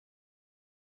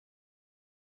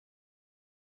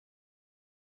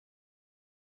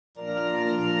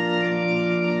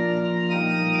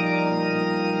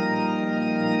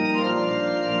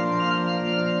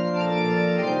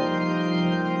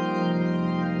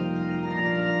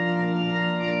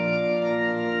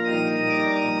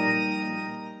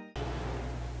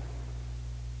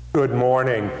Good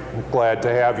morning. Glad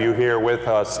to have you here with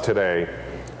us today.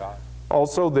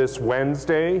 Also this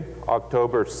Wednesday,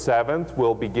 October 7th,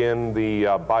 we'll begin the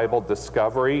Bible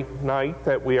Discovery Night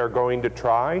that we are going to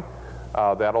try.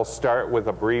 That'll start with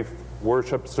a brief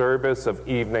worship service of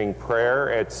evening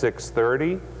prayer at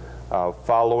 6:30.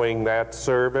 Following that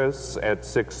service at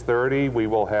 6:30, we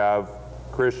will have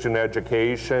Christian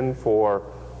education for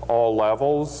all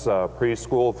levels,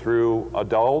 preschool through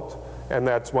adult, and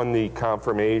that's when the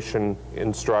confirmation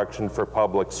instruction for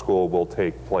public school will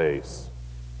take place.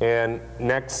 And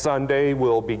next Sunday,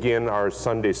 we'll begin our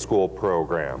Sunday school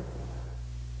program.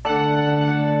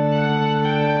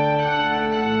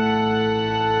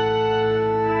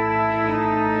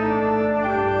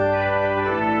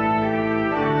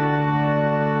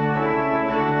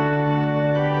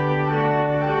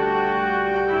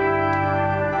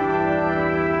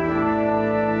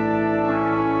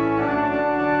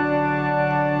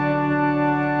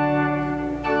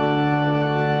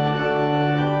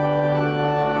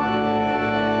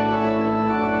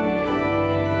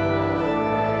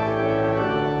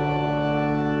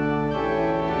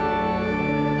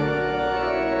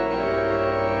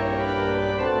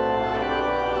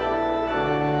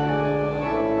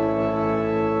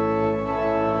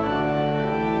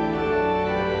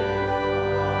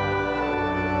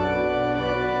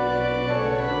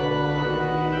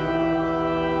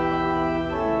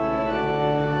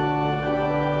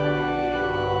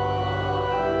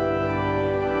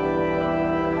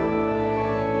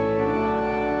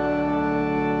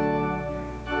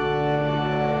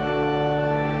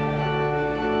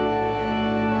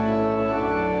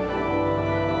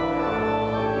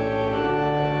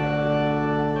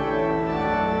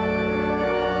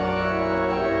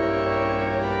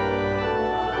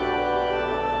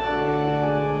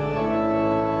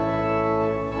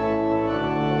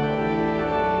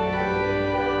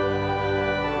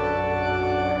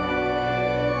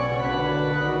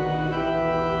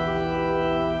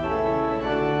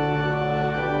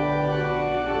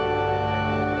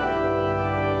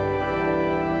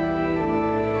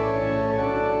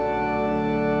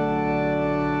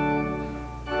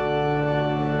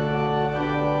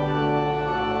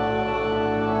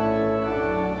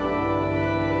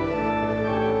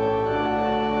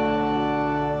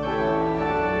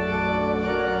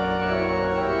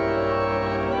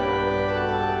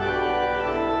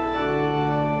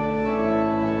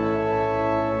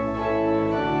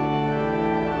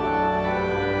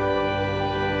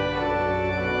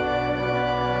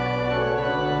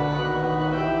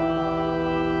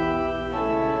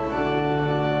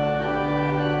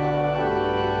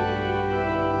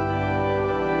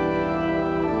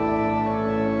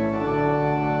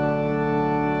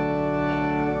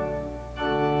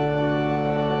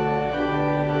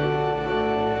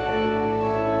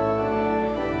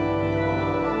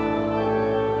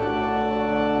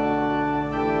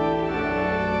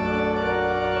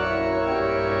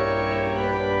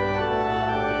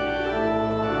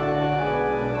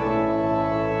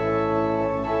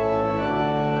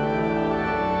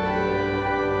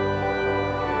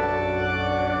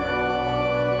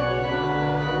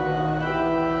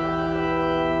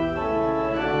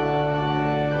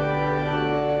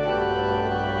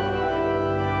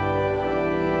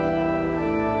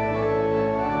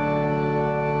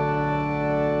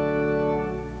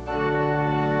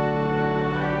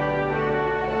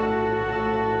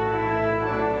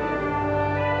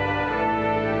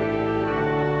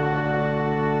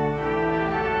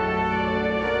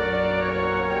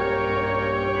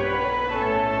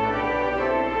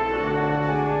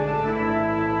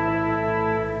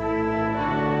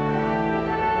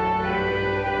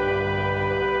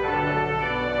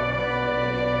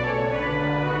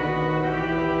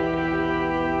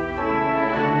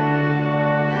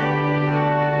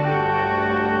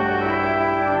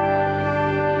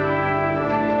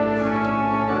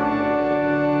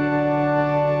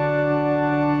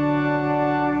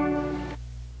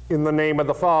 In the name of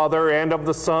the Father, and of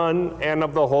the Son, and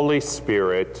of the Holy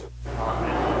Spirit.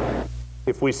 Amen.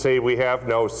 If we say we have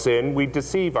no sin, we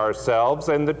deceive ourselves,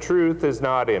 and the truth is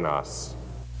not in us.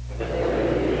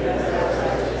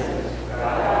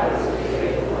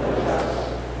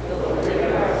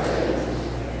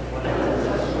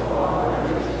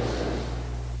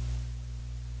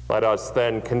 Let us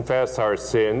then confess our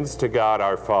sins to God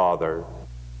our Father.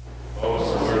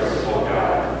 Most merciful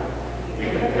God, we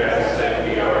confess that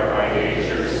we are by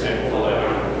nature sinful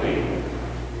and unclean.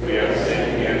 We have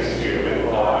sinned against you in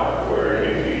thought, word,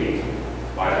 and deed,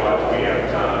 by what we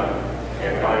have done,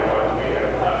 and by what we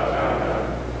have left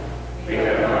undone. We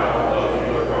have not loved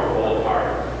you with our whole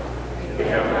heart. We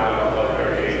have not loved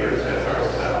our neighbors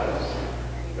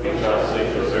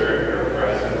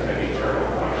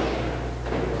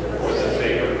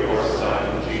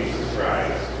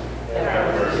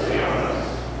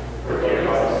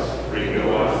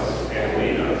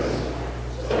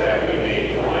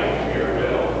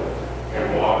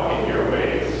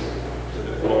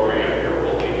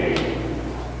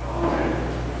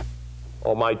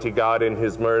Almighty God in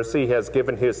his mercy has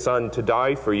given his Son to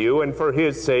die for you, and for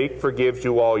his sake forgives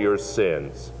you all your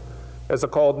sins. As a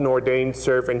called and ordained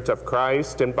servant of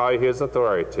Christ and by his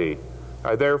authority,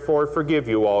 I therefore forgive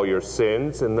you all your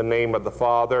sins in the name of the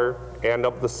Father, and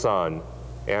of the Son,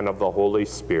 and of the Holy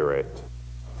Spirit.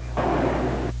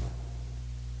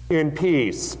 In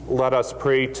peace, let us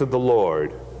pray to the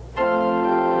Lord.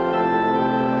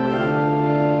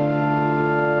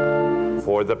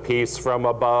 For the peace from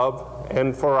above,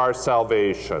 and for our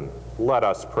salvation, let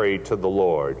us pray to the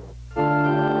Lord.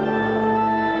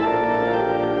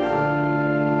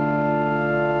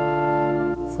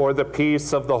 For the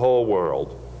peace of the whole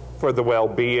world, for the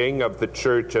well-being of the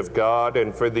Church of God,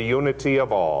 and for the unity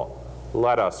of all,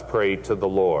 let us pray to the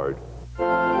Lord.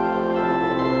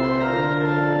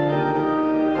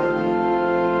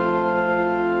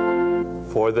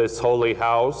 For this holy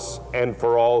house, and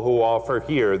for all who offer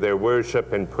here their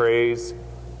worship and praise,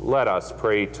 let us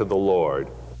pray to the Lord.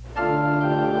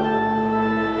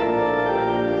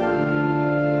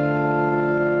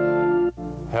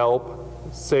 Help,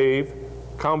 save,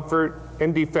 comfort,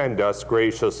 and defend us,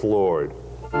 gracious Lord.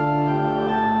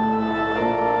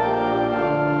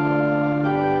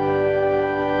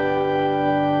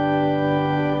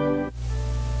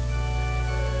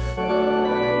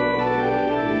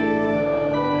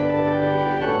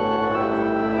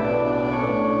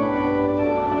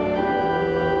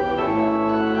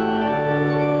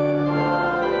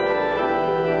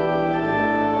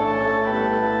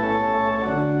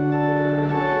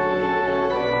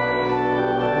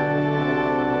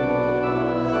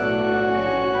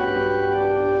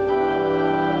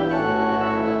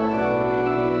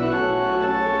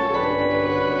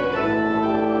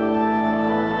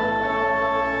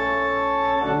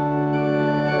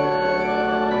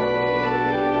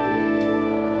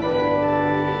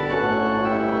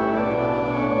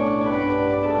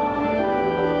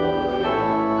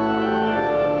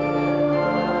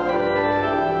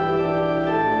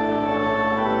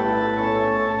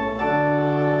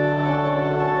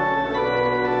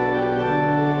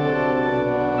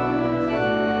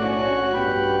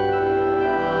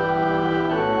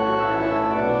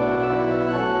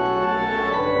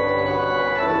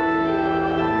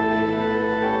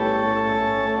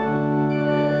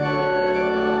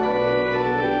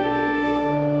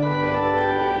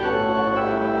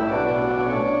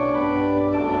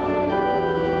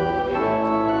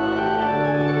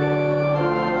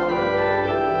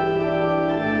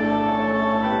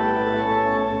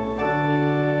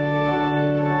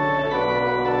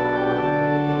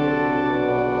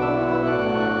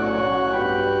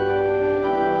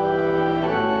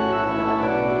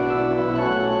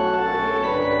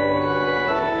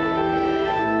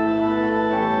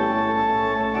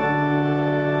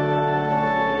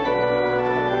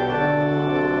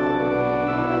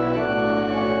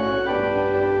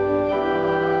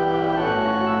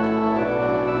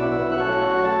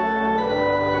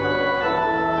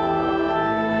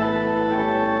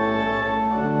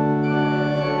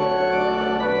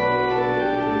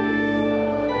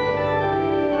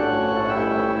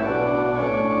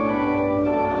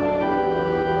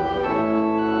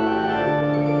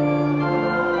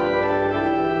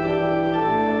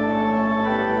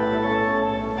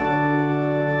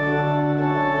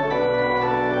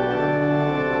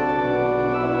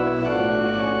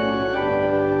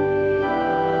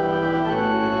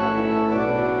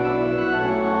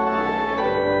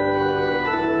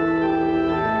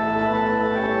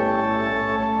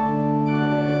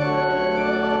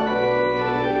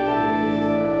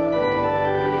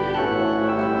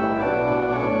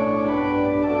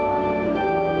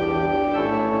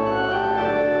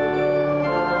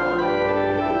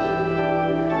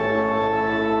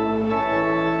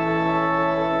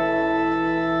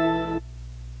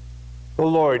 The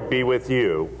Lord be with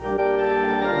you.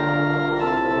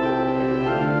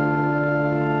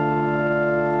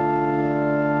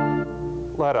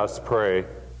 Let us pray.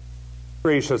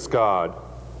 Gracious God,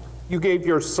 you gave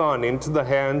your Son into the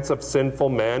hands of sinful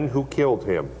men who killed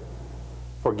him.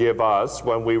 Forgive us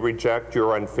when we reject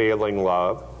your unfailing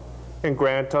love, and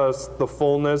grant us the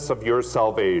fullness of your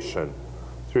salvation.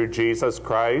 Through Jesus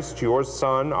Christ, your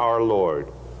Son, our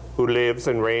Lord, who lives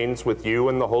and reigns with you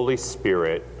in the Holy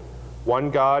Spirit,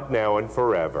 one God, now and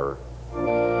forever.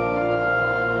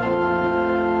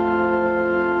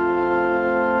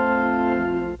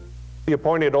 The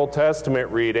appointed Old Testament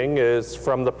reading is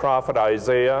from the prophet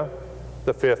Isaiah,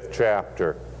 the 5th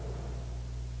chapter.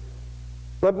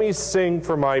 Let me sing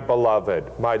for my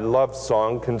beloved, my love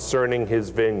song concerning his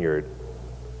vineyard.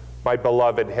 My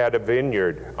beloved had a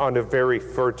vineyard on a very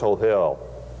fertile hill.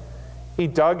 He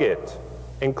dug it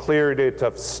and cleared it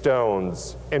of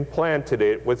stones, and planted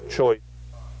it with choice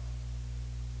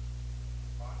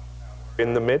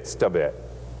in the midst of it,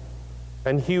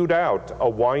 and hewed out a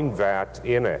wine vat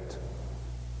in it.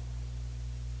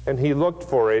 And he looked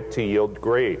for it to yield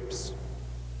grapes,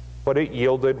 but it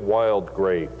yielded wild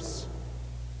grapes.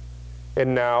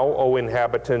 And now, O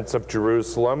inhabitants of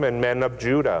Jerusalem and men of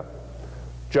Judah,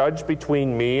 judge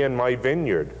between me and my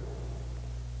vineyard.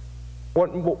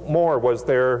 What more was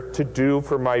there to do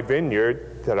for my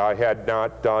vineyard that I had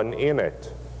not done in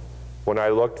it? When I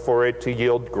looked for it to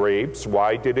yield grapes,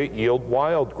 why did it yield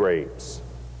wild grapes?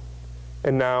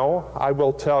 And now I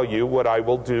will tell you what I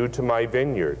will do to my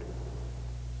vineyard.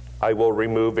 I will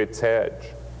remove its hedge,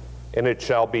 and it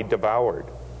shall be devoured.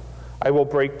 I will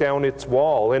break down its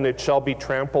wall, and it shall be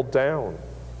trampled down.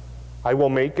 I will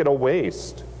make it a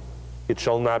waste. It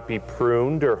shall not be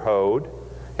pruned or hoed,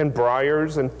 and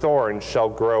briars and thorns shall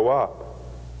grow up.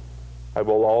 I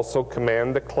will also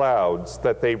command the clouds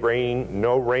that they rain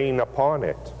no rain upon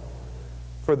it.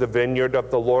 For the vineyard of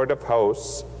the Lord of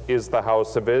hosts is the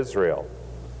house of Israel,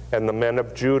 and the men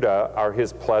of Judah are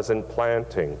his pleasant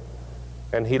planting.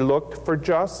 And he looked for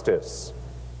justice,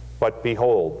 but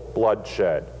behold,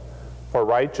 bloodshed, for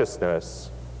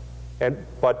righteousness,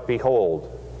 but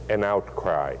behold, an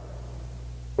outcry.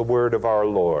 The word of our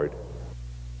Lord.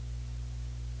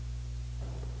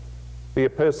 The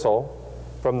epistle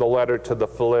from the letter to the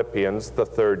Philippians, the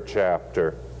 3rd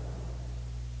chapter.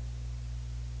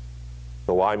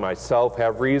 Though I myself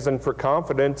have reason for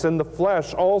confidence in the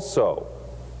flesh also.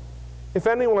 If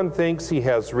anyone thinks he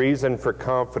has reason for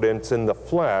confidence in the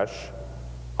flesh,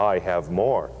 I have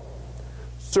more.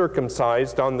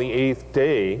 Circumcised on the 8th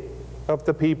day of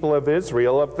the people of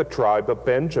Israel of the tribe of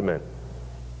Benjamin.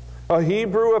 A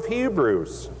Hebrew of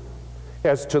Hebrews.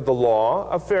 As to the law,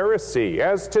 a Pharisee.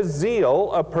 As to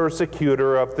zeal, a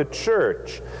persecutor of the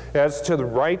church. As to the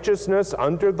righteousness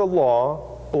under the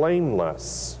law,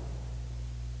 blameless.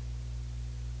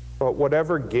 But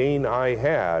whatever gain I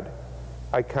had,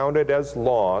 I counted as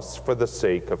loss for the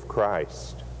sake of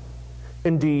Christ.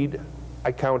 Indeed,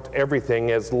 I count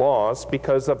everything as loss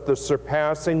because of the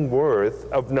surpassing worth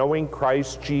of knowing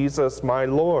Christ Jesus my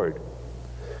Lord.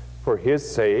 For his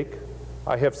sake,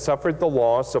 I have suffered the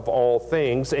loss of all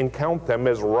things and count them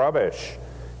as rubbish,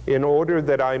 in order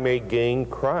that I may gain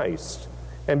Christ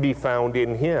and be found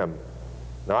in him,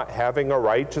 not having a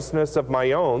righteousness of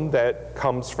my own that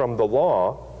comes from the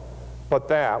law, but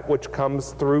that which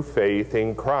comes through faith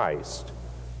in Christ,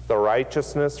 the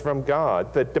righteousness from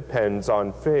God that depends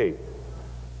on faith,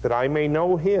 that I may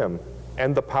know him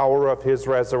and the power of his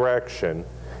resurrection,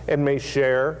 and may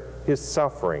share his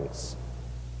sufferings,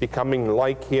 becoming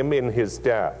like him in his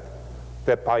death,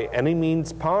 that by any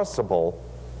means possible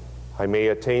I may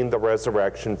attain the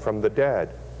resurrection from the dead.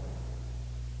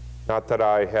 Not that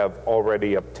I have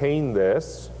already obtained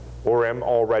this, or am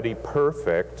already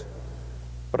perfect,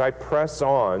 but I press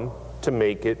on to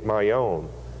make it my own,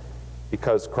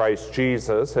 because Christ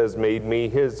Jesus has made me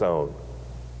his own.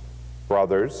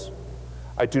 Brothers,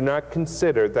 I do not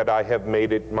consider that I have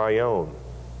made it my own,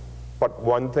 but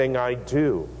one thing I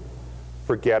do,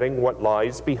 forgetting what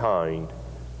lies behind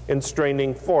and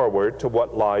straining forward to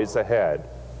what lies ahead.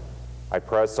 I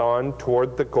press on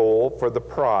toward the goal for the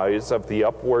prize of the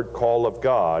upward call of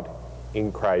God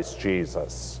in Christ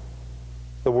Jesus.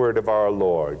 The word of our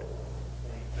Lord.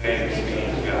 Thanks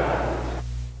be to God.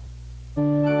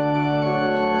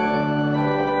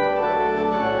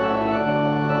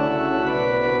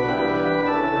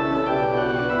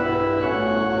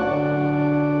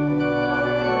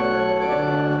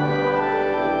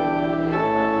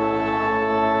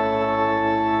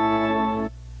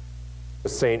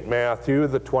 St. Matthew,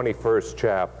 the 21st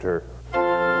chapter.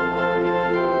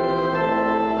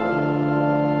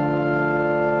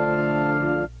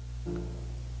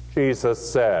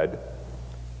 Jesus said,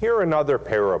 "Hear another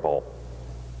parable.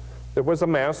 There was a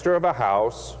master of a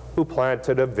house who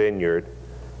planted a vineyard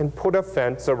and put a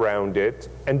fence around it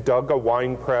and dug a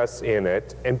winepress in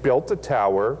it and built a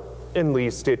tower and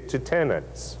leased it to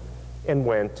tenants and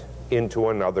went into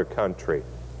another country.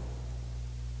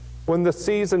 When the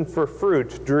season for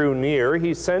fruit drew near,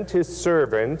 he sent his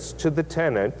servants to the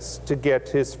tenants to get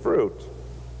his fruit.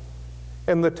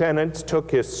 And the tenants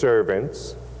took his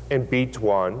servants and beat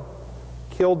one,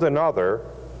 killed another,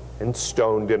 and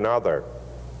stoned another.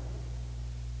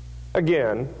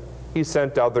 Again, he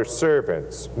sent other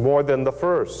servants, more than the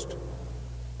first,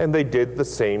 and they did the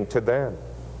same to them.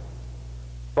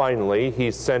 Finally, he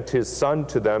sent his son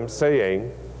to them,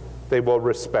 saying, 'They will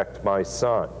respect my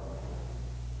son.'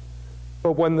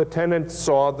 But when the tenants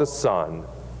saw the son,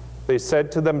 They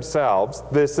said to themselves,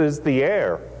 "This is the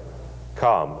heir.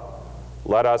 Come,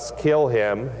 let us kill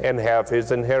him and have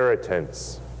his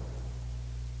inheritance."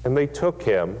 And they took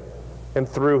him and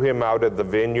threw him out of the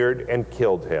vineyard and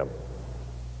killed him.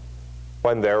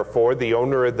 When therefore the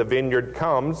owner of the vineyard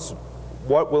comes,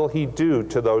 what will he do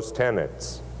to those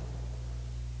tenants?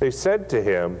 They said to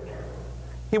him,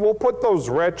 "He will put those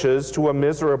wretches to a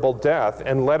miserable death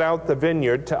and let out the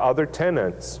vineyard to other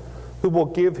tenants, who will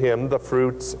give him the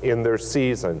fruits in their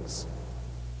seasons."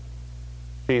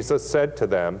 Jesus said to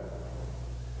them,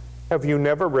 "Have you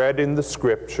never read in the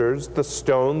Scriptures, the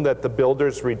stone that the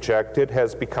builders rejected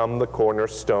has become the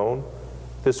cornerstone?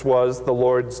 This was the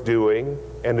Lord's doing,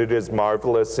 and it is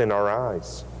marvelous in our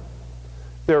eyes.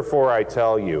 Therefore I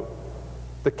tell you,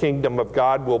 the kingdom of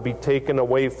God will be taken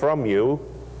away from you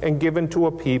and given to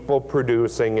a people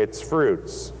producing its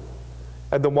fruits.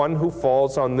 And the one who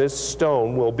falls on this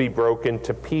stone will be broken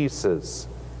to pieces,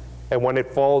 and when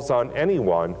it falls on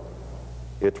anyone,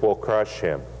 it will crush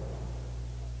him."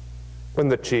 When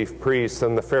the chief priests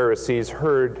and the Pharisees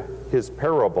heard his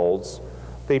parables,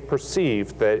 they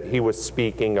perceived that he was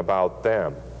speaking about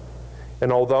them.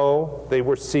 And although they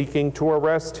were seeking to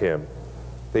arrest him,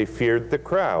 they feared the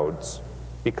crowds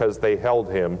because they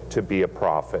held him to be a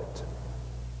prophet.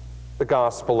 The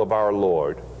Gospel of our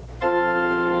Lord.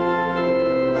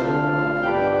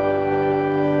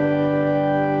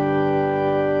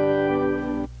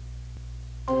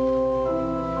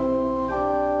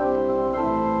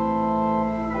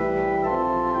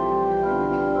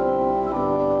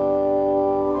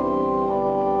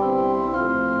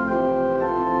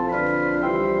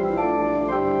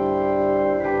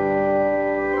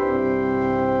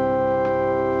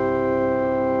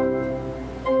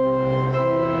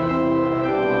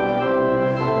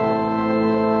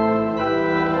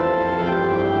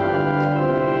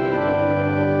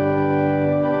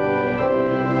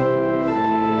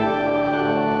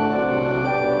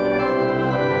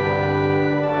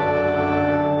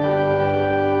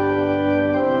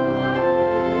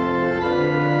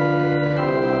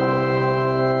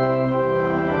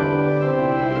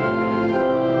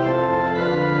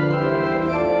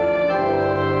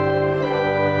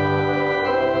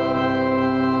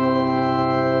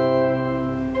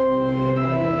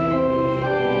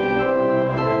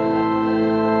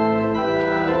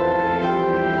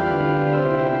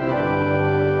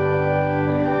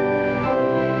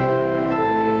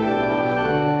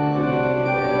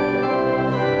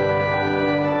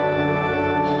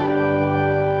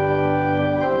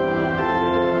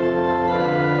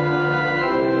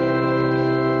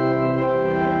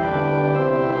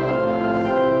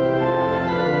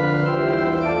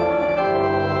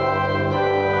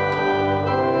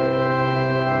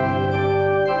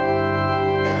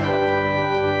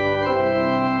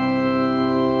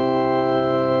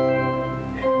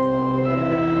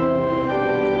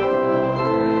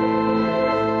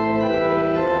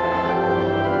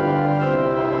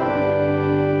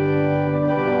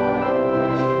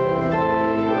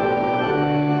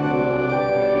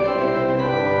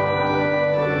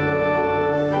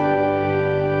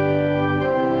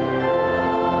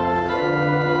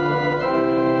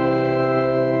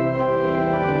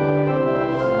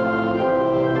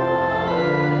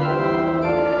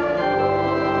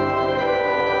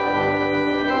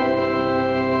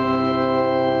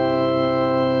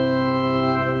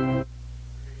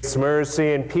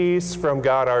 Mercy and peace from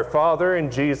God our Father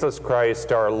and Jesus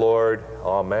Christ our Lord.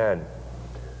 Amen.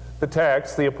 The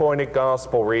text, the appointed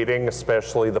gospel reading,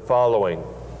 especially the following.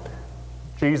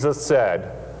 Jesus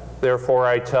said, "Therefore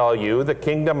I tell you, the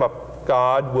kingdom of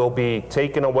God will be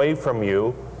taken away from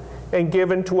you and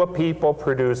given to a people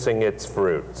producing its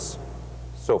fruits."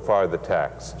 So far the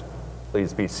text.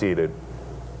 Please be seated.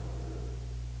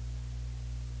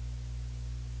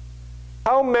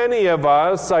 How many of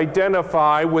us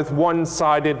identify with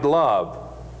one-sided love?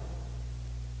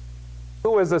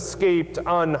 Who has escaped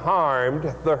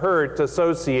unharmed the hurt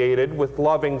associated with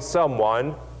loving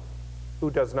someone who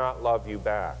does not love you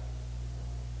back?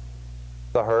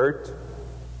 The hurt,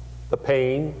 the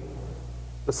pain,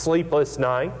 the sleepless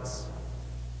nights,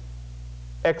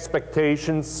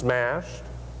 expectations smashed.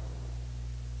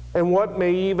 And what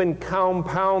may even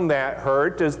compound that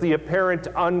hurt is the apparent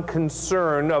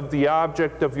unconcern of the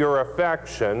object of your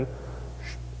affection,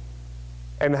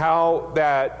 and how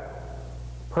that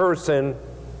person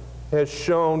has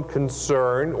shown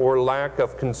concern or lack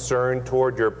of concern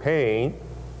toward your pain,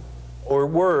 or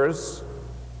worse,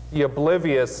 the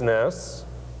obliviousness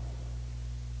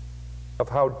of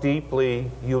how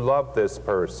deeply you love this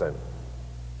person.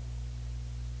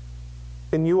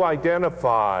 Can you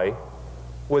identify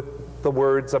with the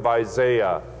words of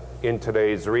Isaiah in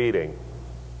today's reading?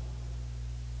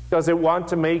 Does it want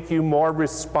to make you more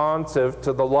responsive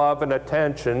to the love and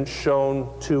attention shown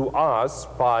to us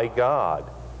by God?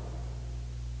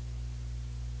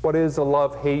 What is a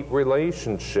love-hate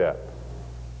relationship?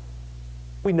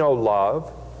 We know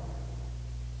love,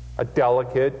 a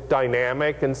delicate,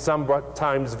 dynamic, and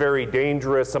sometimes very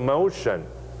dangerous emotion.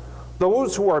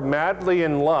 Those who are madly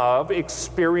in love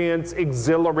experience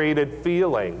exhilarated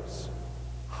feelings,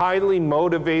 highly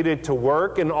motivated to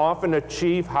work, and often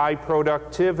achieve high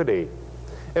productivity,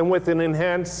 and with an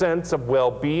enhanced sense of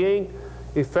well-being,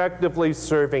 effectively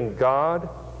serving God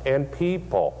and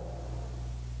people.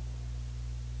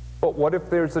 But what if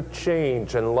there's a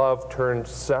change and love turns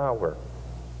sour?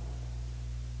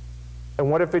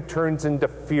 And what if it turns into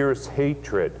fierce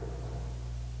hatred?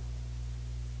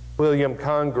 William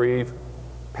Congreve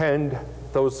penned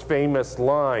those famous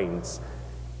lines,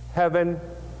 "Heaven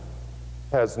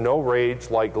has no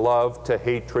rage like love to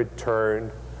hatred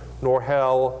turned, nor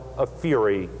hell a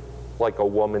fury like a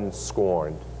woman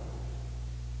scorned."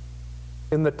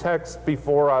 In the text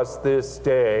before us this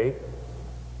day,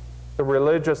 the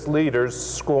religious leaders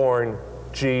scorn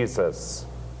Jesus,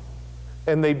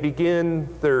 and they begin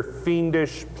their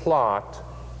fiendish plot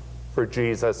for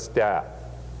Jesus' death.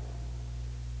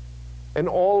 And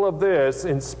all of this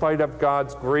in spite of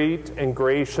God's great and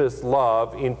gracious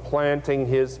love in planting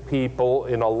his people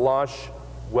in a lush,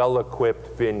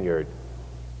 well-equipped vineyard.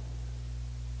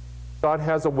 God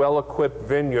has a well-equipped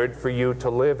vineyard for you to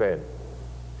live in.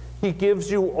 He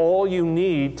gives you all you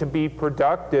need to be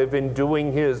productive in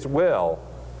doing his will.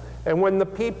 And when the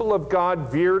people of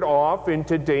God veered off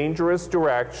into dangerous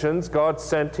directions, God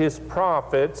sent his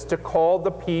prophets to call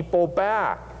the people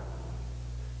back.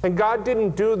 And God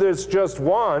didn't do this just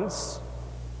once.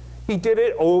 He did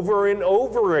it over and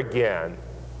over again.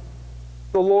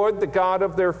 The Lord, the God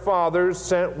of their fathers,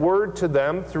 sent word to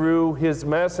them through his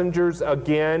messengers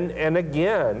again and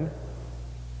again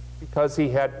because he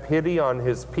had pity on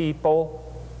his people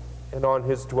and on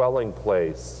his dwelling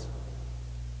place.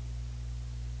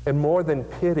 And more than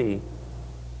pity,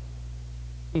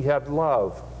 he had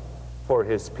love for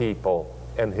his people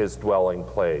and his dwelling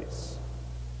place.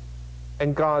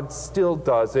 And God still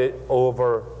does it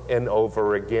over and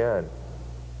over again.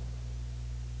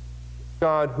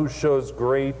 God who shows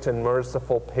great and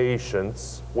merciful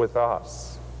patience with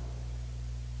us.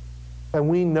 And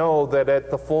we know that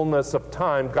at the fullness of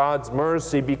time, God's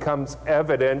mercy becomes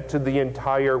evident to the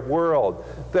entire world.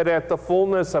 That at the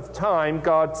fullness of time,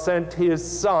 God sent his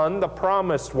Son, the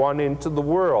promised one, into the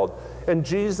world. And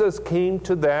Jesus came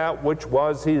to that which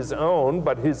was his own,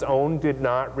 but his own did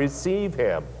not receive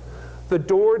him. The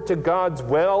door to God's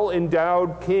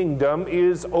well-endowed kingdom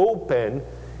is open,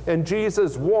 and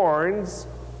Jesus warns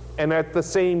and at the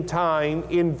same time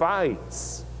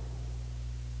invites.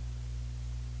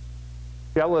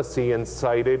 Jealousy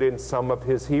incited in some of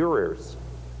his hearers,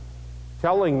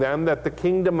 telling them that the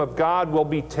kingdom of God will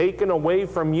be taken away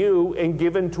from you and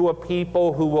given to a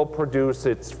people who will produce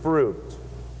its fruit.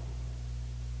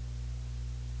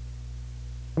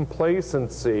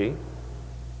 Complacency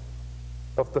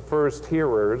of the first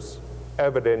hearers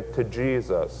evident to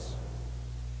Jesus.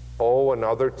 Oh,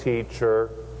 another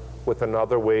teacher with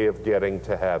another way of getting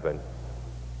to heaven.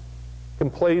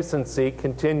 Complacency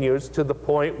continues to the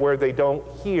point where they don't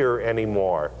hear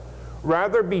anymore.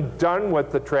 Rather be done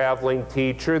with the traveling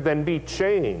teacher than be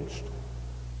changed.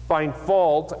 Find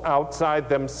fault outside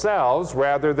themselves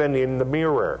rather than in the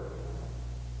mirror.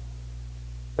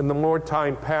 And the more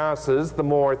time passes, the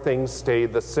more things stay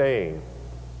the same.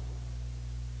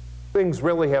 Things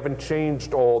really haven't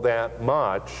changed all that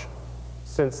much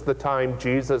since the time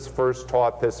Jesus first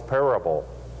taught this parable.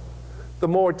 The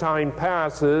more time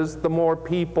passes, the more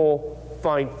people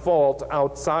find fault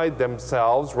outside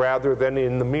themselves rather than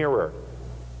in the mirror.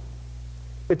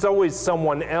 It's always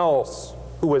someone else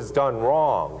who has done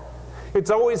wrong. It's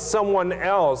always someone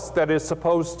else that is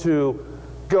supposed to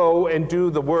go and do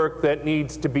the work that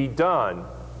needs to be done.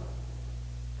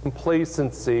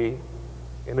 Complacency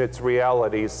and its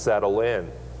realities settle in.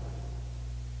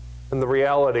 And the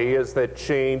reality is that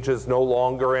change is no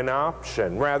longer an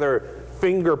option. Rather,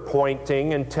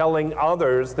 finger-pointing and telling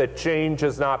others that change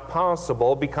is not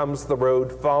possible becomes the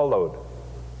road followed.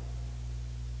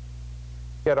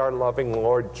 Yet our loving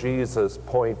Lord Jesus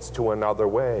points to another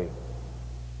way.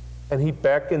 And he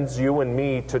beckons you and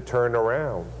me to turn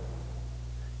around.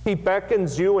 He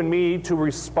beckons you and me to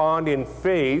respond in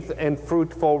faith and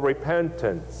fruitful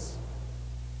repentance.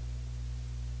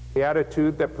 The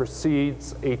attitude that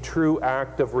precedes a true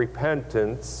act of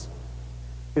repentance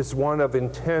is one of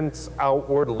intense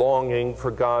outward longing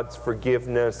for God's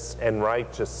forgiveness and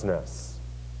righteousness.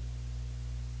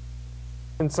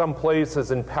 In some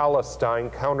places in Palestine,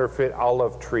 counterfeit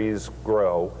olive trees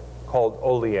grow called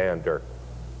oleander.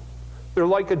 They're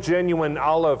like a genuine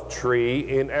olive tree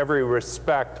in every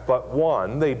respect but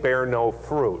one: they bear no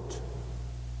fruit.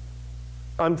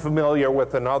 I'm familiar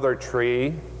with another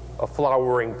tree, a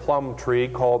flowering plum tree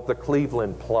called the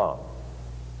Cleveland plum.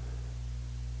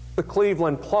 The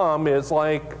Cleveland plum is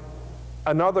like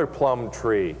another plum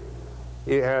tree.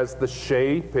 It has the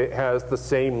shape, it has the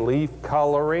same leaf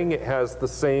coloring, it has the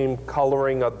same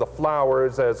coloring of the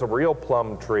flowers as a real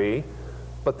plum tree,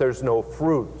 but there's no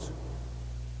fruit,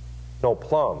 no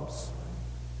plums.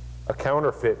 A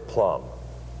counterfeit plum.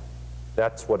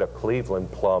 That's what a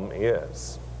Cleveland plum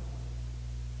is.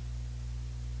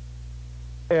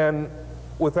 And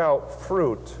without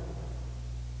fruit,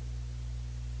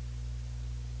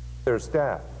 there's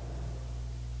death.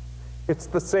 It's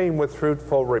the same with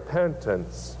fruitful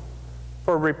repentance.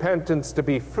 For repentance to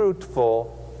be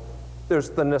fruitful,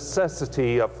 there's the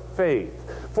necessity of faith.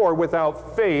 For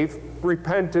without faith,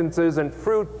 repentance isn't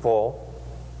fruitful,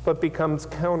 but becomes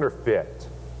counterfeit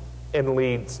and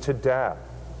leads to death.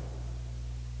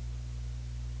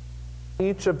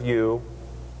 Each of you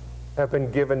have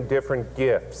been given different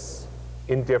gifts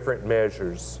in different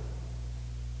measures.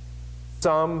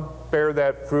 Some bear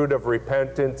that fruit of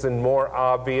repentance in more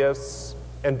obvious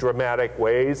and dramatic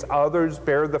ways. Others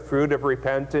bear the fruit of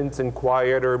repentance in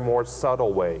quieter, more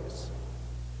subtle ways.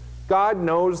 God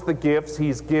knows the gifts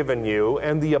He's given you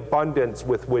and the abundance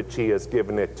with which He has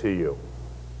given it to you.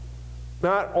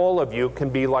 Not all of you can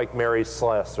be like Mary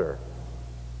Slessor.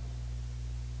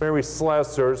 Mary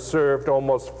Slessor served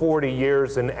almost 40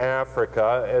 years in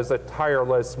Africa as a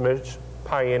tireless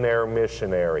pioneer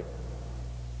missionary.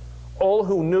 All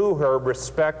who knew her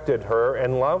respected her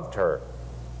and loved her.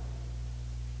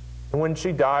 And when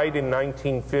she died in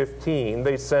 1915,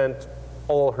 they sent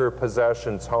all her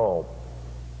possessions home.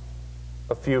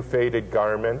 A few faded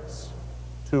garments,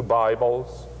 2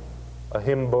 Bibles, a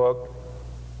hymn book,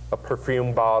 a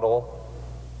perfume bottle,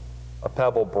 a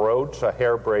pebble brooch, a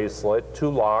hair bracelet, 2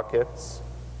 lockets,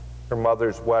 her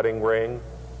mother's wedding ring,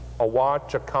 a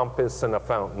watch, a compass, and a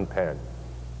fountain pen.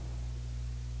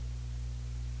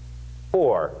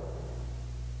 4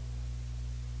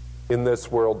 in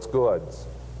this world's goods.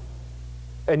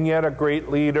 And yet a great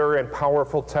leader and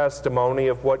powerful testimony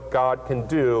of what God can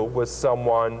do was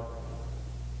someone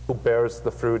who bears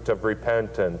the fruit of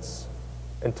repentance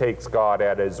and takes God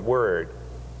at His word.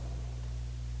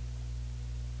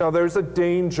 Now there's a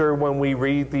danger when we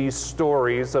read these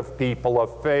stories of people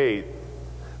of faith.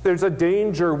 There's a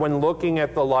danger when looking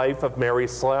at the life of Mary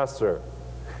Slessor.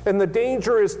 And the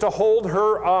danger is to hold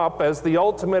her up as the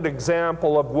ultimate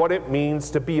example of what it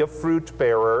means to be a fruit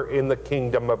bearer in the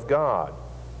kingdom of God.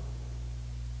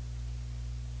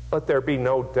 Let there be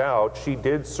no doubt she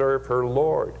did serve her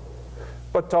Lord.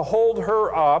 But to hold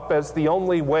her up as the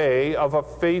only way of a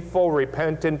faithful,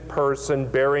 repentant person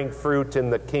bearing fruit in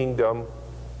the kingdom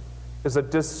is a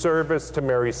disservice to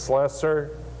Mary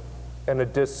Slessor and a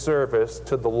disservice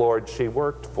to the Lord she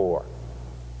worked for.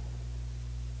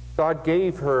 God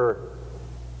gave her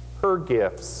her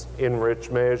gifts in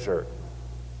rich measure.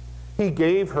 He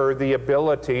gave her the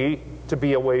ability to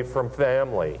be away from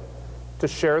family, to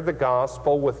share the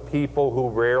gospel with people who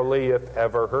rarely, if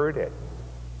ever, heard it.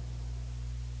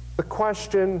 The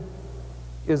question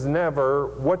is never,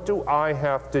 what do I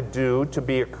have to do to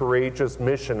be a courageous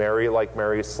missionary like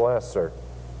Mary Slessor?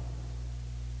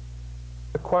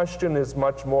 The question is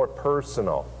much more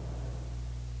personal.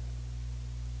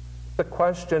 The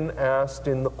question asked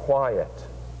in the quiet,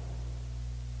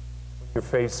 when you're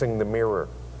facing the mirror.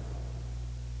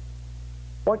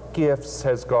 What gifts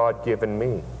has God given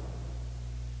me?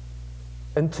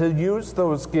 And to use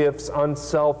those gifts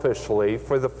unselfishly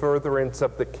for the furtherance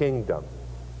of the kingdom.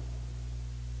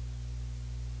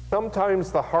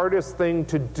 Sometimes the hardest thing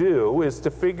to do is to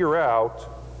figure out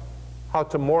how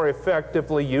to more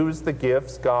effectively use the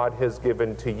gifts God has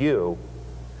given to you,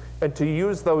 and to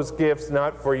use those gifts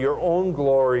not for your own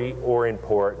glory or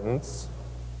importance,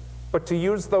 but to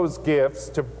use those gifts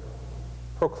to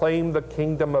proclaim the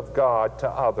kingdom of God to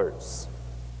others.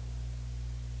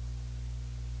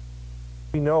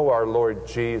 We know our Lord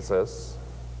Jesus,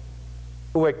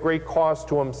 who at great cost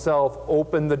to Himself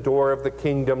opened the door of the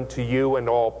kingdom to you and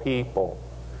all people,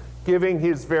 giving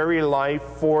His very life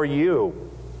for you,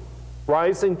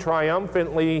 rising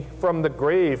triumphantly from the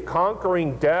grave,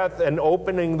 conquering death and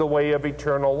opening the way of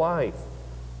eternal life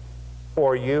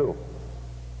for you.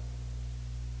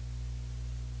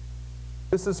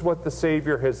 This is what the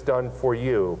Savior has done for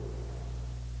you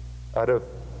out of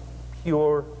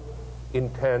pure,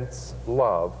 intense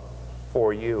love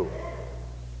for you.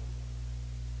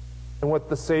 And what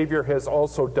the Savior has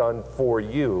also done for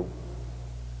you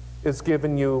is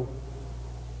given you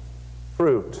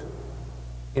fruit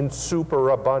in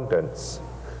superabundance,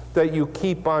 that you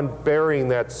keep on bearing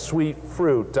that sweet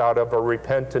fruit out of a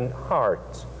repentant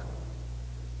heart.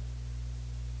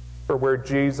 For where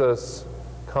Jesus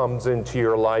comes into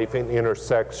your life and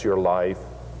intersects your life,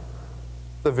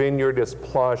 the vineyard is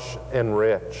plush and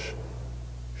rich,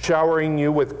 showering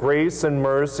you with grace and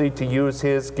mercy to use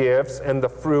his gifts and the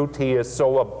fruit he has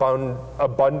so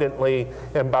abundantly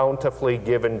and bountifully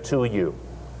given to you.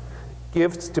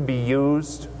 Gifts to be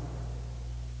used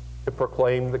to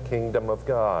proclaim the kingdom of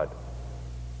God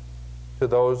to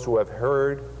those who have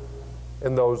heard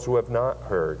and those who have not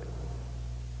heard,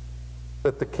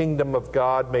 that the kingdom of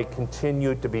God may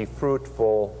continue to be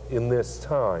fruitful in this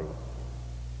time,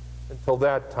 until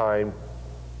that time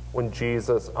when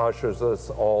Jesus ushers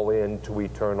us all into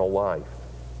eternal life.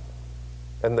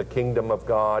 And the kingdom of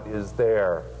God is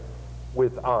there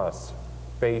with us,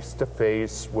 face to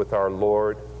face with our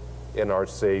Lord and our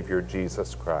Savior,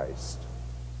 Jesus Christ.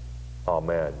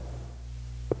 Amen.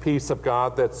 The peace of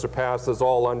God that surpasses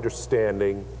all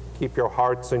understanding, keep your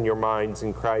hearts and your minds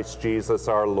in Christ Jesus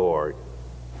our Lord.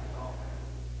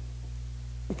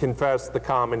 We confess the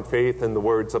common faith in the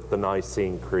words of the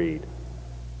Nicene Creed.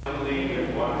 I believe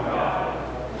in one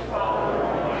God, the Father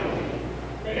Almighty,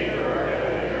 maker of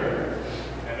heaven and earth,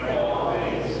 and of all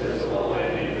things visible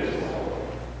and invisible,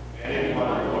 and in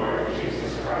one Lord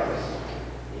Jesus Christ,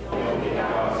 the only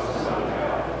begotten Son of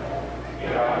God,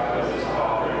 begotten of his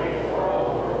Father before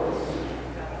all worlds,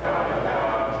 God of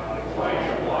God,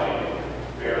 light of light,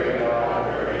 very God,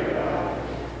 very God,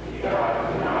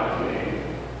 begotten, not made,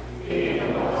 being of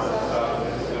the one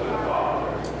substance of the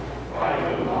Father, by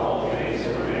whom all things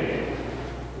are made,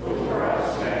 who for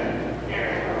us men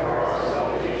and for our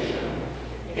salvation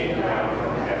came down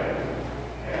from heaven,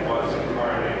 and was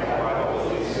incarnate by the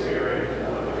Holy Spirit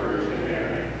of the Virgin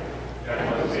Mary, and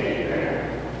was made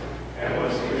man, and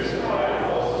was crucified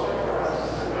also for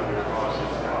us under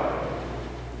Pontius Pilate.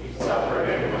 He suffered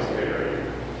and was buried,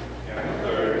 and the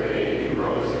third day he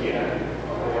rose again,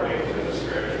 according to the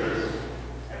Scriptures,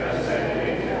 and ascended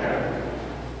into heaven,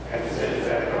 and sits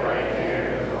at the right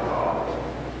hand of the Father.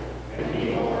 And he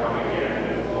will come again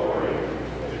in glory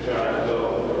to judge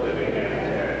both the living and the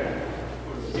dead,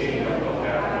 whose kingdom will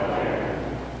have no end.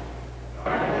 And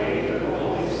I believe in the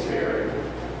Holy Spirit,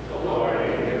 the Lord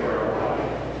and giver of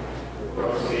life, who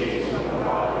proceeds from the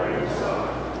Father and the Son,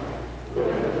 who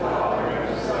with the Father and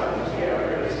the Son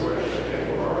together is worshipped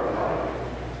and glorified,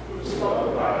 who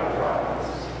spoke by the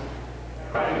prophets.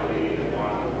 And I believe in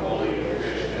one holy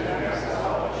Christian and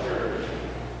apostolic church.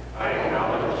 I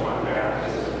acknowledge one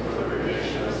baptism for the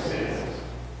remission of sins.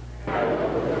 And I look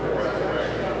for the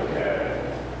resurrection of the dead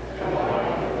and the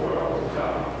life of the world to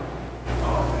come.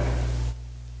 Amen.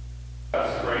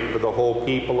 Let's pray For the whole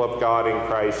people of God in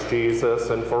Christ Jesus,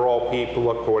 and for all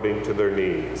people according to their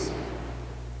needs.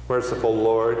 Merciful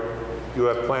Lord, you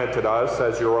have planted us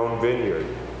as your own vineyard,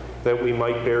 that we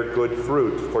might bear good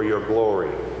fruit for your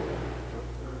glory.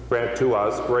 Grant to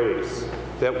us grace,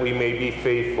 that we may be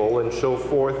faithful and show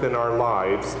forth in our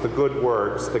lives the good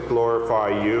works that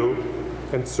glorify you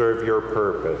and serve your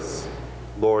purpose.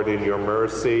 Lord, in your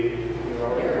mercy,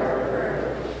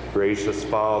 gracious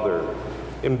Father,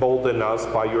 embolden us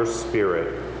by your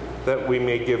Spirit, that we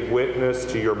may give witness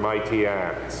to your mighty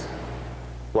acts.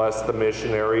 Bless the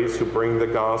missionaries who bring the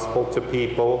gospel to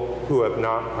people who have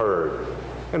not heard,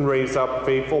 and raise up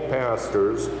faithful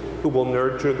pastors who will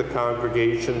nurture the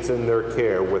congregations in their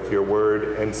care with your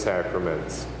word and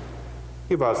sacraments.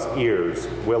 Give us ears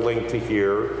willing to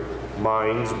hear,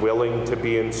 minds willing to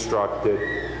be instructed,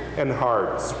 and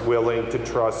hearts willing to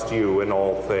trust you in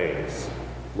all things.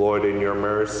 Lord, in your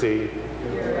mercy,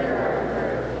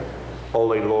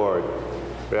 Holy Lord,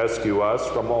 rescue us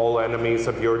from all enemies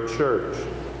of your church,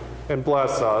 and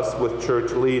bless us with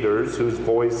church leaders whose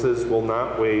voices will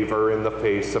not waver in the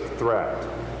face of threat.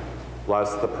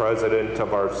 Bless the president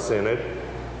of our synod,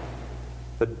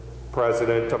 the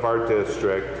president of our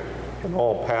district, and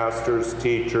all pastors,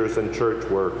 teachers, and church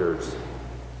workers.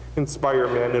 Inspire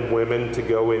men and women to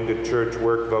go into church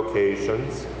work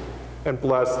vocations, and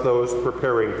bless those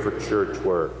preparing for church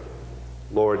work.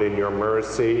 Lord, in your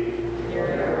mercy,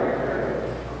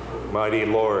 mighty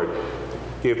Lord,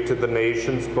 give to the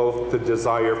nations both the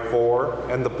desire for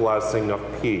and the blessing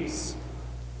of peace.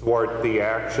 Thwart the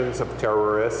actions of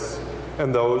terrorists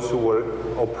and those who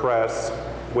would oppress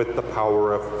with the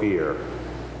power of fear.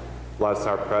 Bless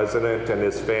our president and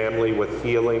his family with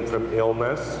healing from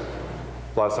illness.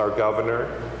 Bless our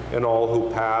governor and all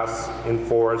who pass,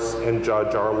 enforce, and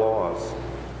judge our laws.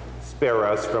 Spare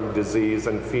us from disease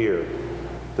and fear.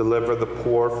 Deliver the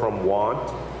poor from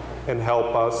want, and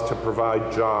help us to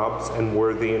provide jobs and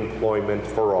worthy employment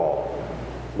for all.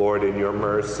 Lord, in your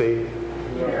mercy,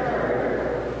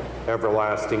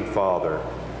 everlasting Father,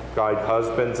 guide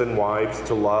husbands and wives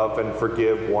to love and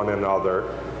forgive one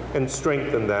another and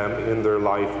strengthen them in their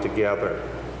life together.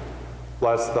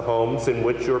 Bless the homes in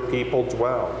which your people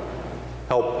dwell.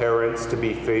 Help parents to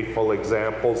be faithful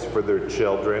examples for their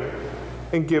children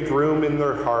and give room in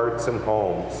their hearts and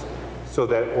homes so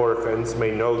that orphans may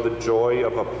know the joy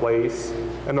of a place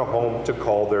and a home to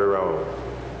call their own.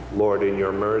 Lord, in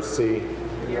your mercy,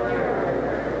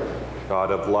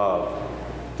 God of love,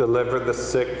 deliver the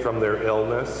sick from their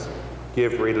illness,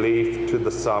 give relief to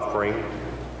the suffering,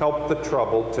 help the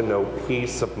troubled to know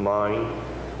peace of mind,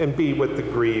 and be with the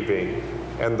grieving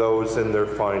and those in their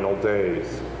final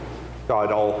days.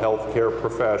 Guide all healthcare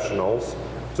professionals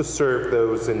to serve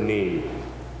those in need,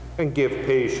 and give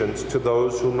patience to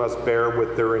those who must bear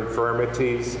with their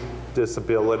infirmities,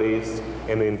 disabilities,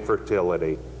 and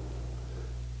infertility.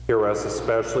 Hear us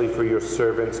especially for your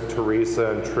servants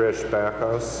Teresa and Trish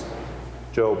Backus,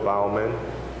 Joe Bauman,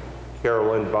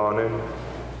 Carolyn Bonin,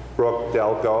 Brooke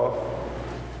Delgoff,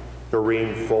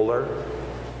 Doreen Fuller,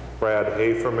 Brad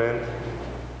Haferman,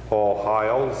 Paul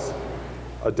Hiles,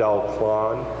 Adele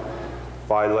Klon,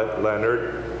 Violet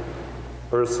Leonard,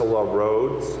 Ursula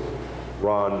Rhodes,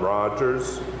 Ron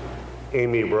Rogers,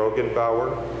 Amy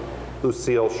Rogenbauer,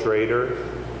 Lucille Schrader,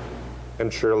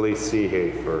 and Shirley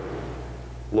Seehafer.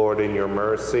 Lord, in your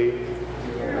mercy,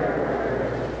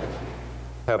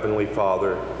 Heavenly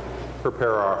Father,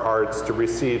 prepare our hearts to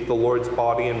receive the Lord's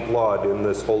body and blood in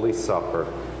this Holy Supper,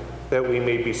 that we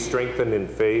may be strengthened in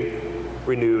faith,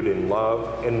 renewed in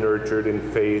love, and nurtured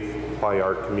in faith by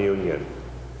our communion.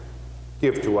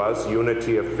 Give to us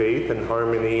unity of faith and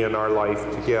harmony in our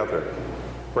life together.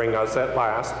 Bring us at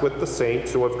last with the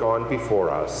saints who have gone before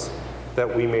us,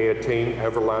 that we may attain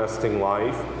everlasting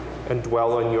life and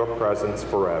dwell in your presence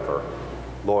forever.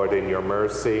 Lord, in your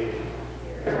mercy,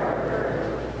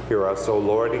 hear us, O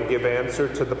Lord, and give answer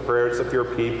to the prayers of your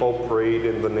people prayed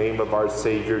in the name of our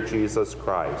Savior Jesus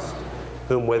Christ,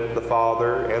 whom with the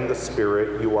Father and the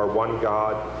Spirit you are one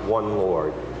God, one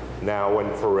Lord, now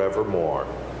and forevermore.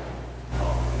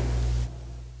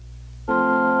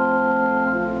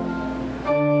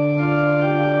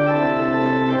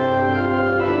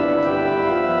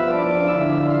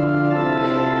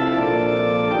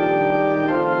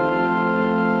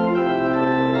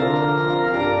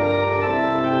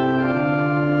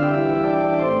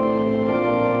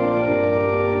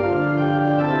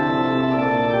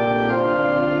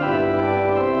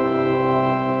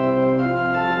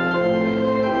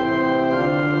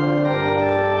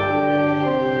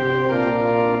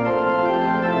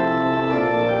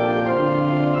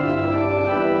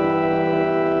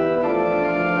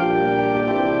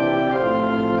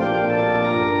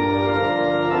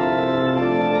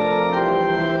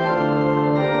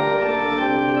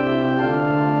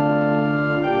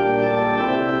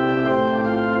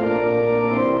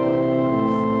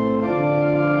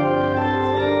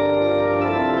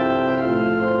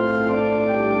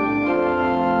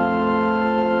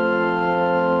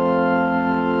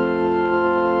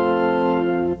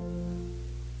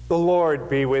 The Lord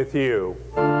be with you.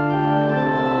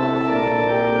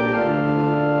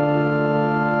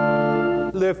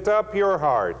 Lift up your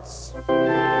hearts.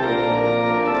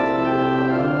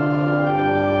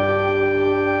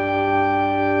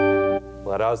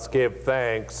 Let us give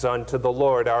thanks unto the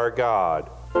Lord our God.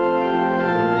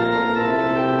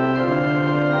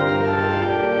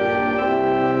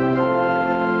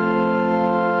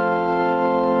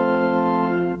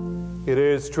 It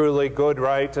is truly good,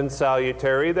 right, and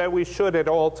salutary that we should at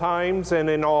all times and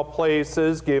in all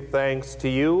places give thanks to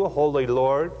you, Holy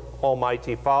Lord,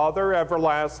 Almighty Father,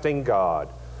 everlasting God,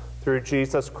 through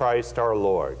Jesus Christ our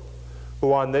Lord,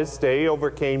 who on this day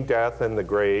overcame death and the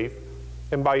grave,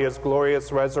 and by his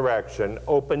glorious resurrection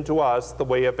opened to us the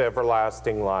way of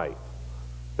everlasting life.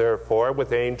 Therefore,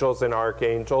 with angels and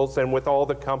archangels, and with all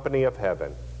the company of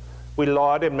heaven, we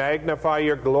laud and magnify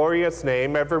your glorious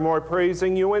name, evermore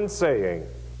praising you and saying,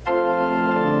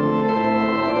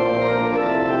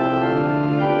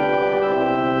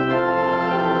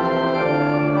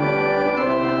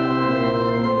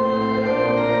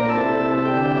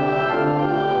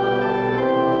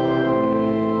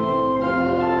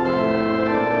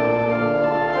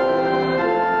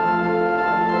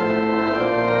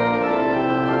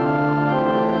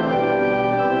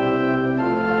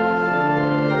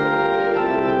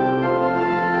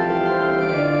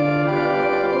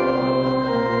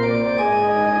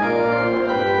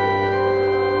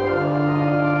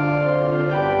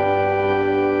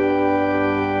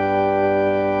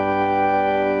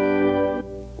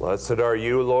 Blessed are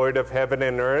you, Lord of heaven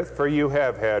and earth, for you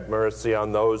have had mercy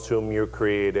on those whom you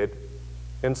created,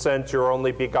 and sent your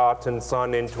only begotten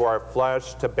Son into our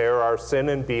flesh to bear our sin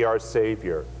and be our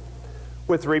Savior.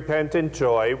 With repentant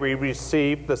joy, we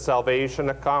receive the salvation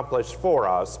accomplished for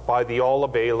us by the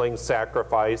all-availing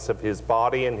sacrifice of his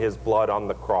body and his blood on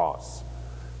the cross.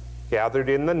 Gathered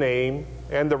in the name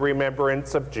and the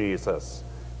remembrance of Jesus,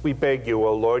 we beg you,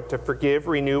 O Lord, to forgive,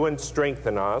 renew, and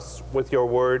strengthen us with your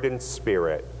word and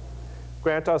spirit.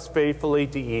 Grant us faithfully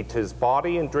to eat his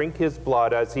body and drink his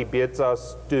blood as he bids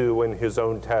us do in his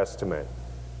own testament.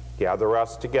 Gather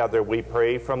us together, we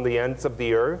pray, from the ends of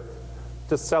the earth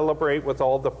to celebrate with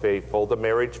all the faithful the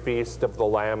marriage feast of the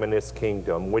Lamb and his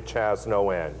kingdom, which has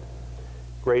no end.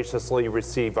 Graciously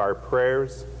receive our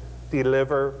prayers,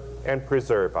 deliver, and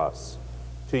preserve us.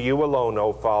 To you alone,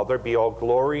 O Father, be all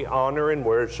glory, honor, and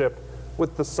worship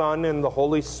with the Son and the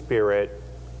Holy Spirit,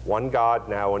 one God,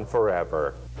 now and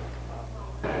forever.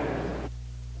 Amen.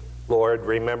 Lord,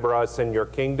 remember us in your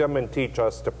kingdom and teach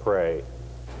us to pray.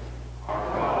 Our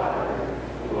Father,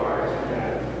 who art in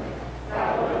heaven,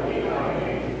 hallowed be thy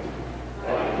name.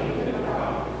 Thy kingdom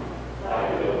come,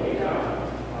 thy will be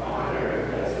done, on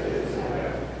earth as it is in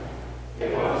heaven.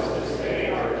 Give us this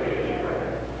day our daily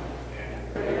bread,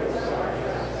 and forgive us our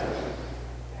trespasses,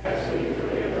 as we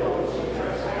forgive those who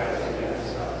trespass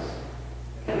against us.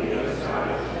 And lead us not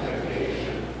into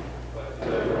temptation, but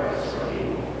deliver us from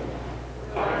evil.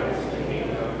 For thine is the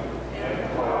kingdom, and the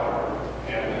power,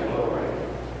 and the glory,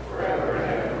 forever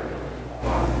and ever.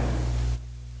 Amen.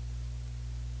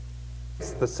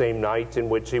 The same night in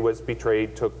which he was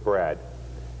betrayed, took bread.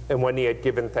 And when he had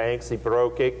given thanks, he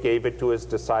broke it, gave it to his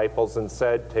disciples, and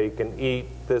said, "Take and eat.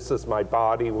 This is my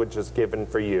body, which is given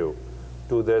for you.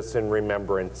 Do this in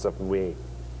remembrance of me."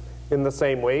 In the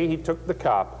same way, he took the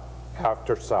cup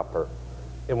after supper.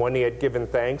 And when he had given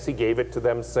thanks, he gave it to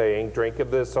them, saying, "Drink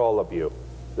of this, all of you.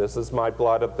 This is my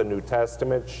blood of the New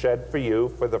Testament, shed for you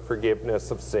for the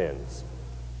forgiveness of sins.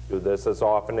 Do this as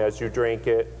often as you drink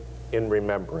it in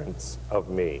remembrance of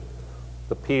me."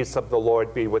 The peace of the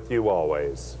Lord be with you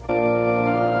always.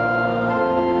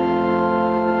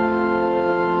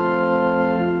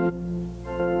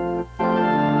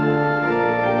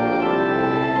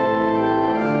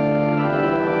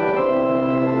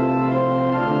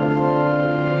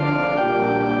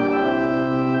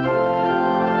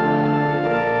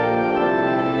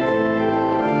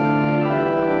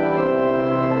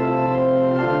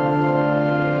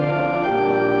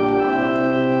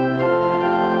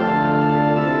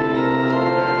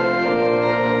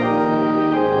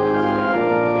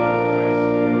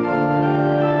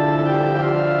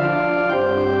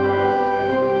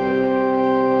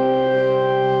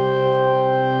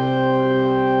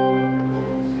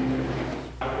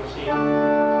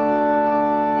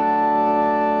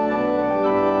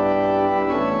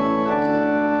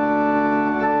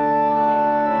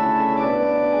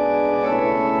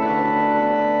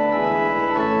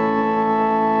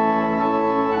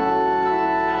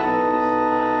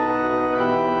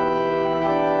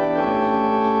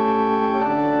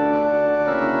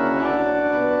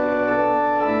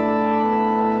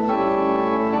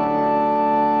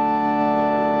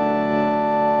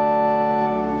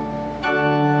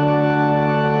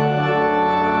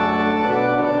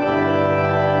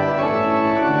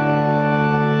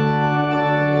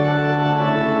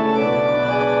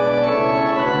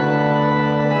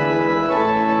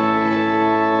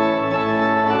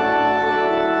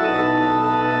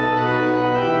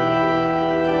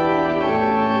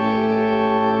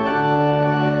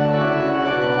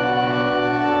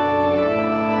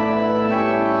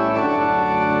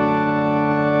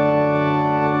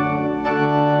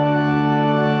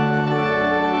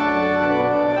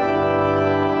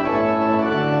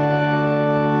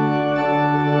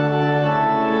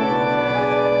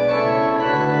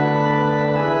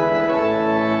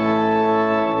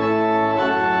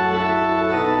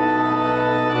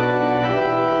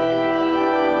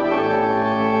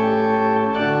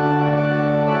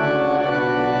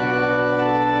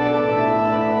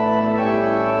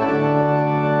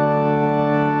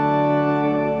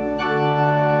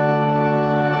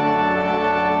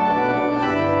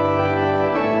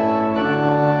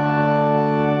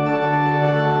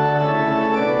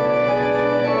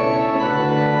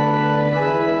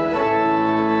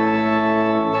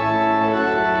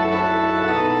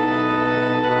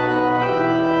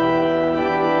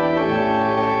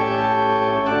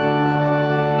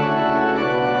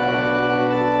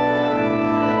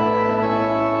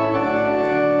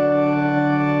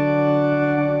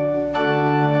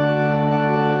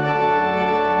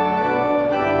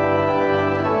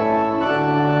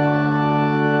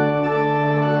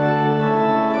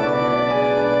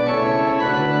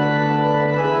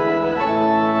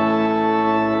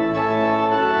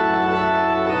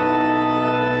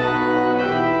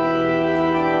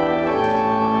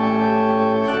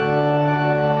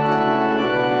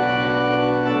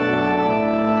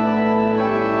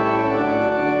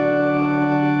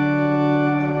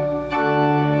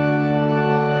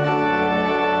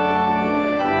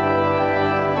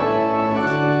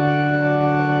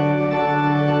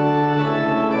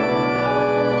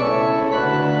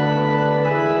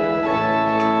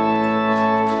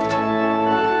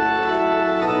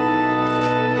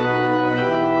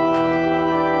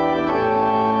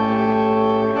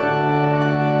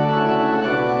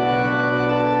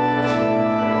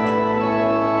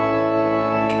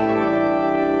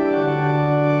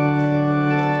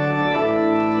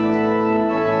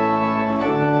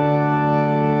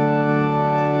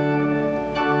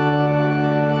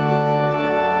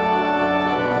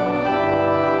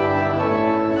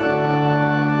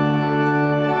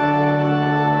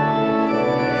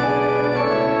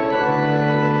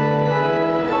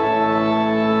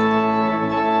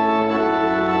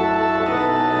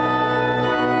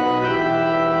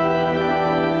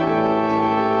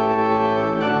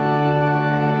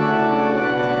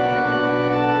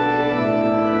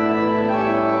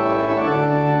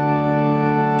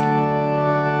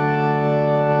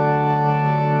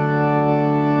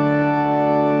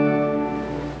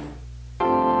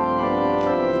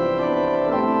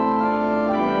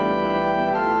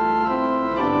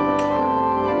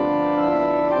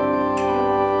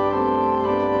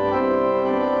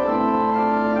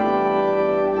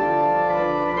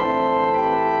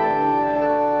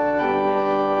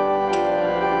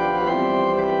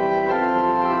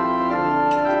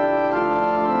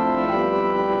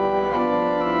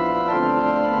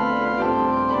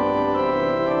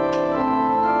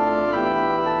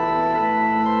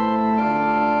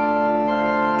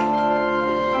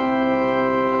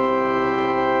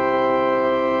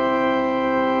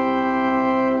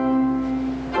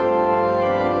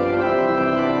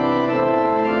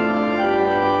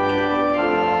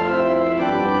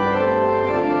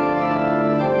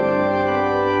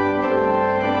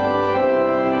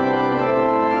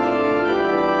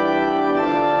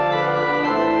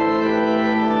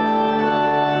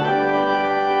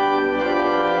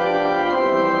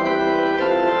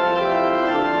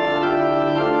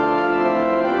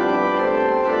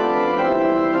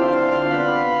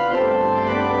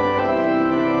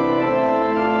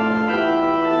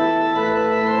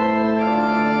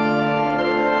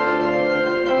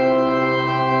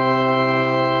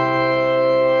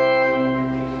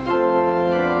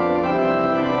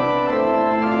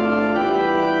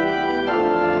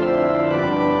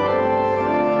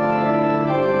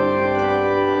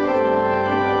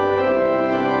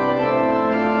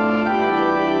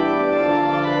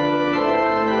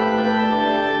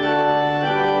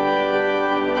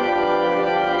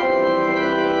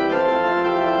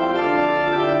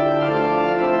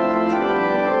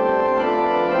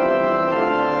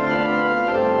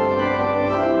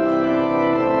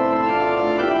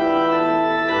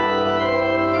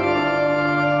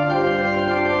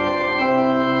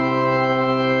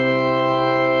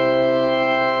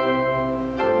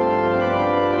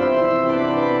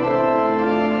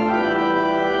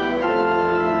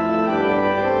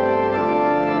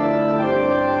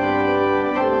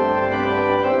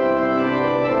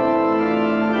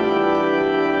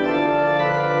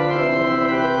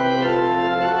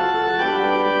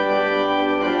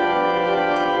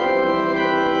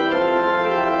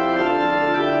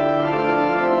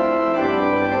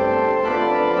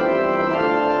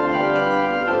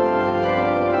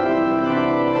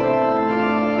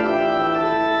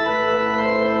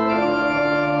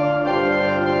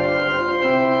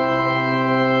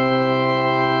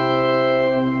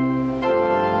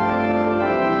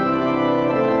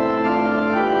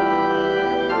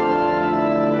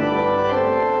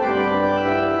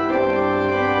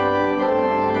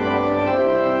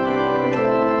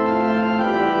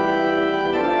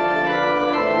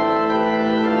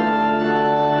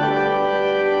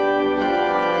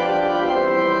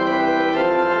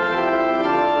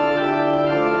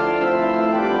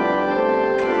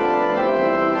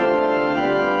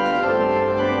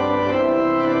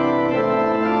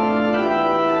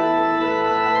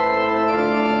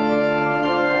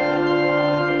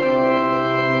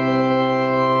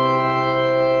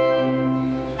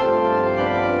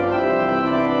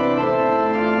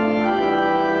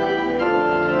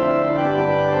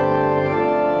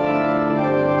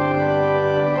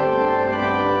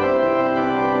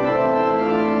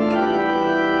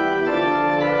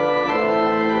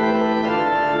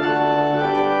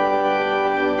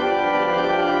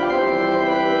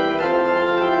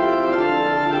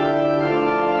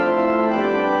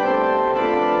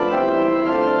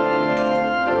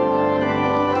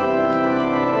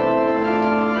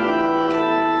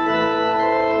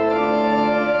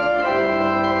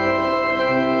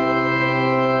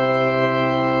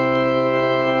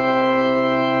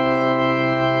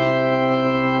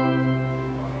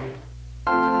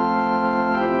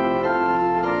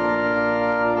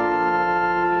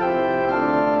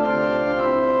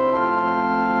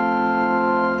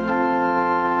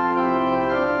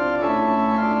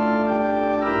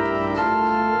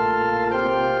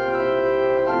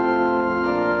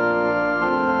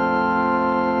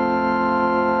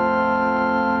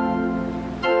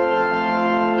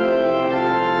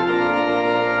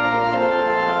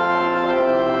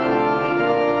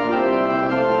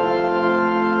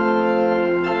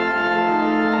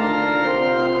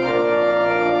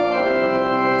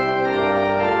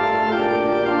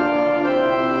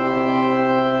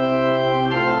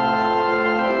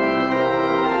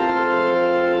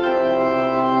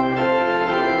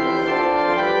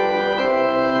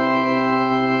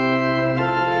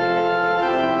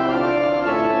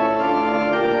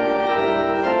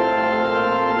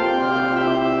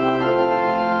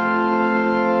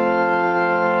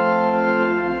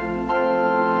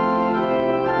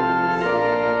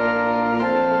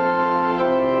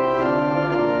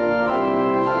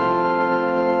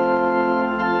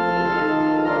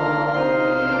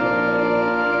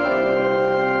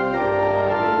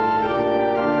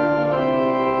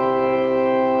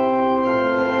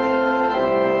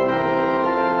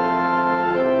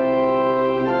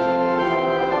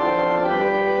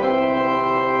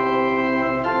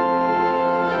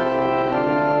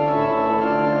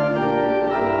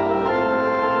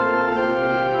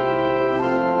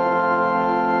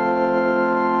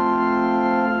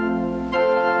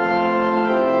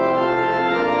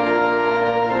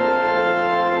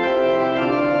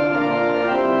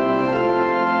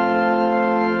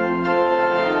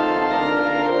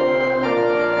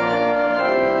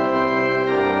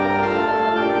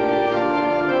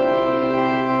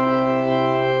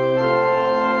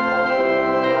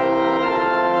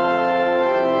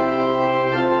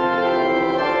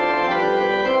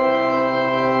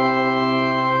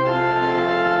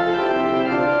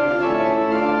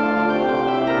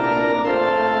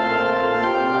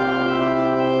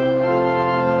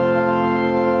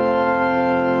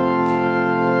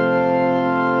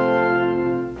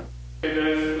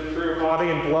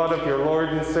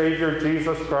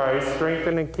 Jesus Christ,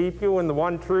 strengthen and keep you in the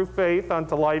one true faith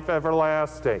unto life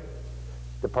everlasting.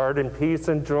 Depart in peace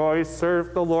and joy,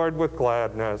 serve the Lord with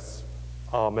gladness.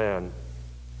 Amen.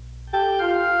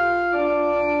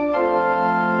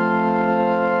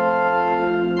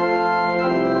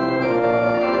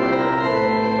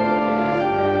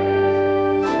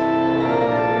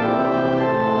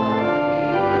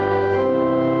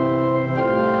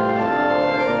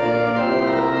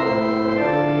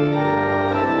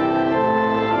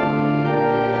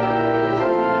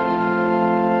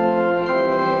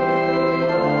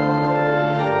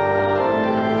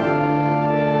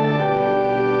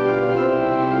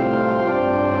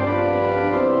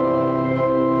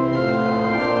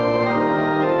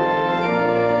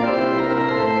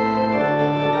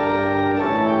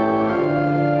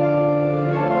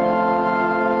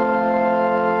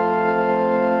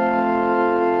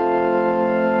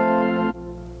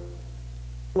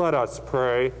 Let us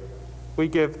pray. We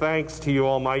give thanks to you,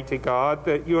 Almighty God,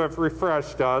 that you have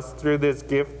refreshed us through this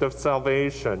gift of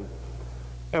salvation.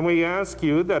 And we ask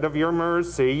you that of your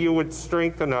mercy you would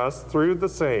strengthen us through the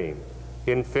same,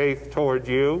 in faith toward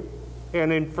you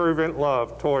and in fervent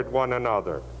love toward one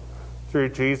another. Through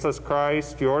Jesus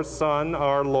Christ, your Son,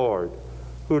 our Lord,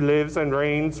 who lives and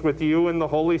reigns with you in the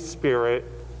Holy Spirit,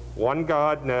 one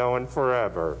God, now and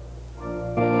forever.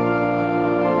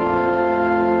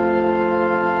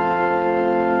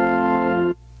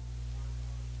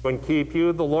 And keep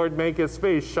you, the Lord make his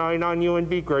face shine on you and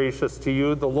be gracious to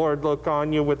you. The Lord look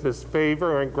on you with his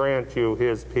favor and grant you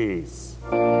his peace.